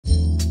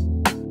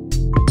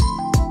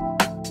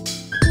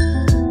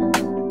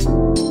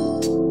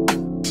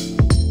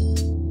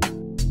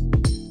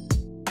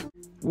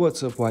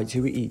What's up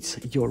YTV,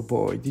 it's your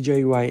boy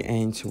DJ Y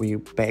and we're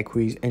back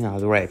with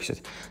another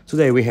episode.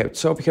 Today we have a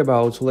topic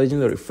about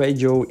legendary Fat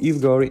Joe, Irv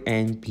Gotti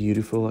and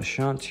beautiful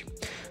Ashanti.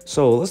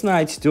 So last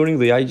night during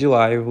the IG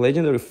Live,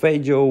 legendary Fat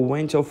Joe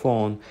went off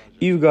on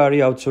Irv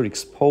Gotti after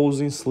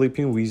exposing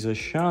sleeping with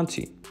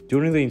Ashanti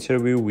during the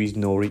interview with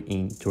Nori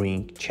in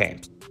Drink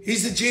Champs.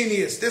 He's a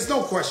genius, there's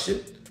no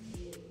question.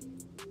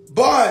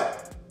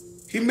 But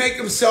he make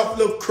himself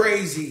look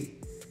crazy,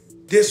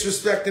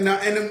 disrespecting her,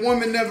 and the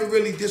woman never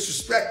really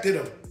disrespected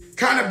him.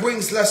 Kind of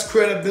brings less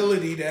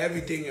credibility to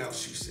everything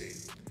else you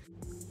see.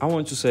 I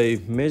want to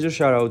say major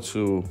shout out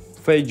to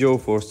Fat Joe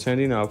for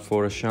standing up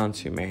for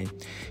Ashanti, man.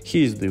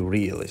 He is the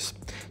realest.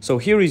 So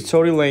here is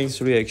Tory Lanez's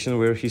reaction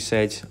where he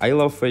said, "I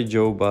love Fat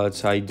Joe,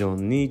 but I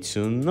don't need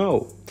to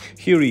know."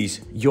 Here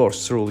is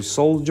yours truly,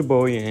 Soulja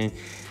Boy, and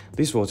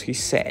this is what he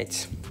said.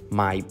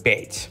 My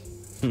bad.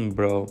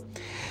 Bro,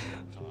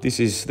 this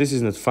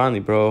is not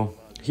funny, bro.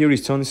 Here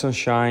is Tony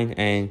Sunshine,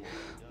 and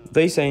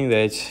they saying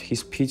that he's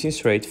spitting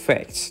straight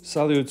facts.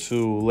 Salute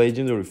to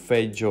legendary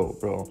Fat Joe,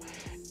 bro.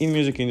 In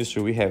music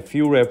industry, we have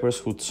few rappers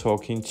who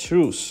talking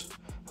truth,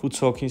 who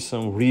talking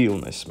some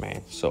realness,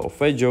 man. So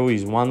Fat Joe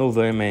is one of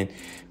them, and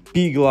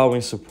big love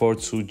and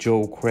support to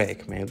Joe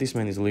Craig, man. This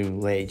man is a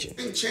living legend.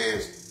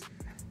 Chance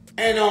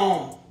and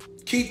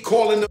keep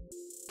calling them,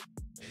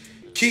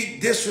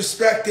 keep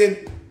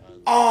disrespecting.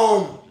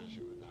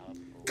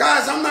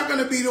 Guys, I'm not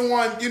gonna be the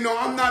one,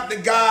 I'm not the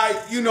guy,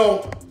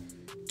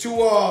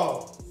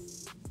 to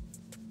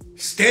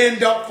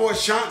stand up for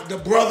Ashanti, the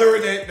brother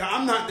that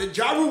I'm not. The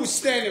Ja Rule was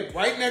standing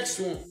right next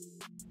to him.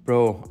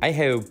 Bro, I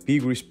have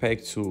big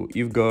respect to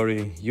Irv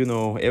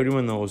Gotti.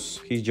 Everyone knows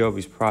his job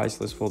is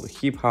priceless for the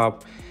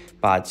hip-hop,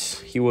 but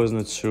he was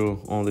not true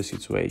on the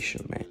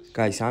situation, man.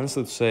 Guys,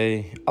 honestly to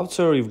say,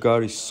 after Irv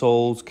Gotti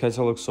sold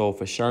catalogs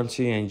of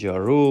Ashanti and Ja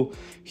Rule,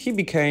 he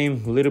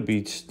became a little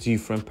bit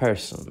different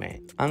person, man.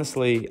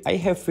 Honestly, I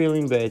have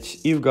feeling that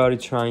Irv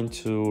Gotti trying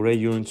to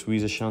reunion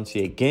with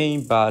Ashanti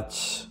again, but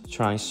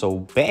trying so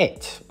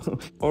bad.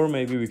 Or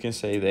maybe we can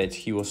say that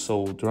he was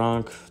so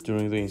drunk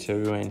during the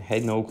interview and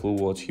had no clue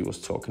what he was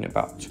talking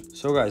about.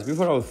 So guys,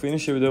 before I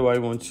finish the video, I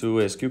want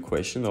to ask you a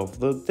question of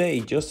the day.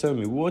 Just tell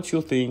me what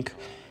you think.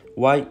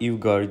 Why you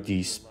got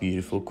this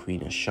beautiful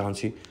queen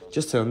Ashanti?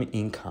 Just tell me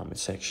in comment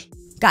section.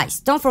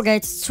 Guys, don't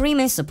forget, stream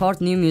and support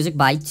new music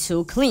by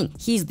Too Clean.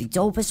 He's the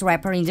dopest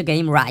rapper in the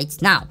game right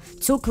now.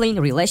 Too Clean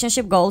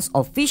Relationship Goals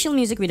official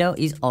music video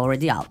is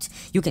already out.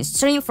 You can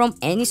stream from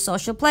any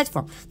social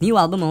platform. New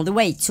album on the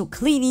way. Too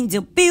Clean in the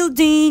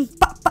building.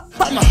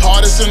 I'm the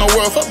hardest in the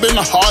world, I've been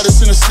the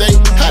hardest in the state.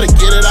 How to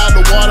get it out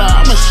the water,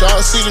 I'm a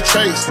sure see the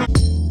trace.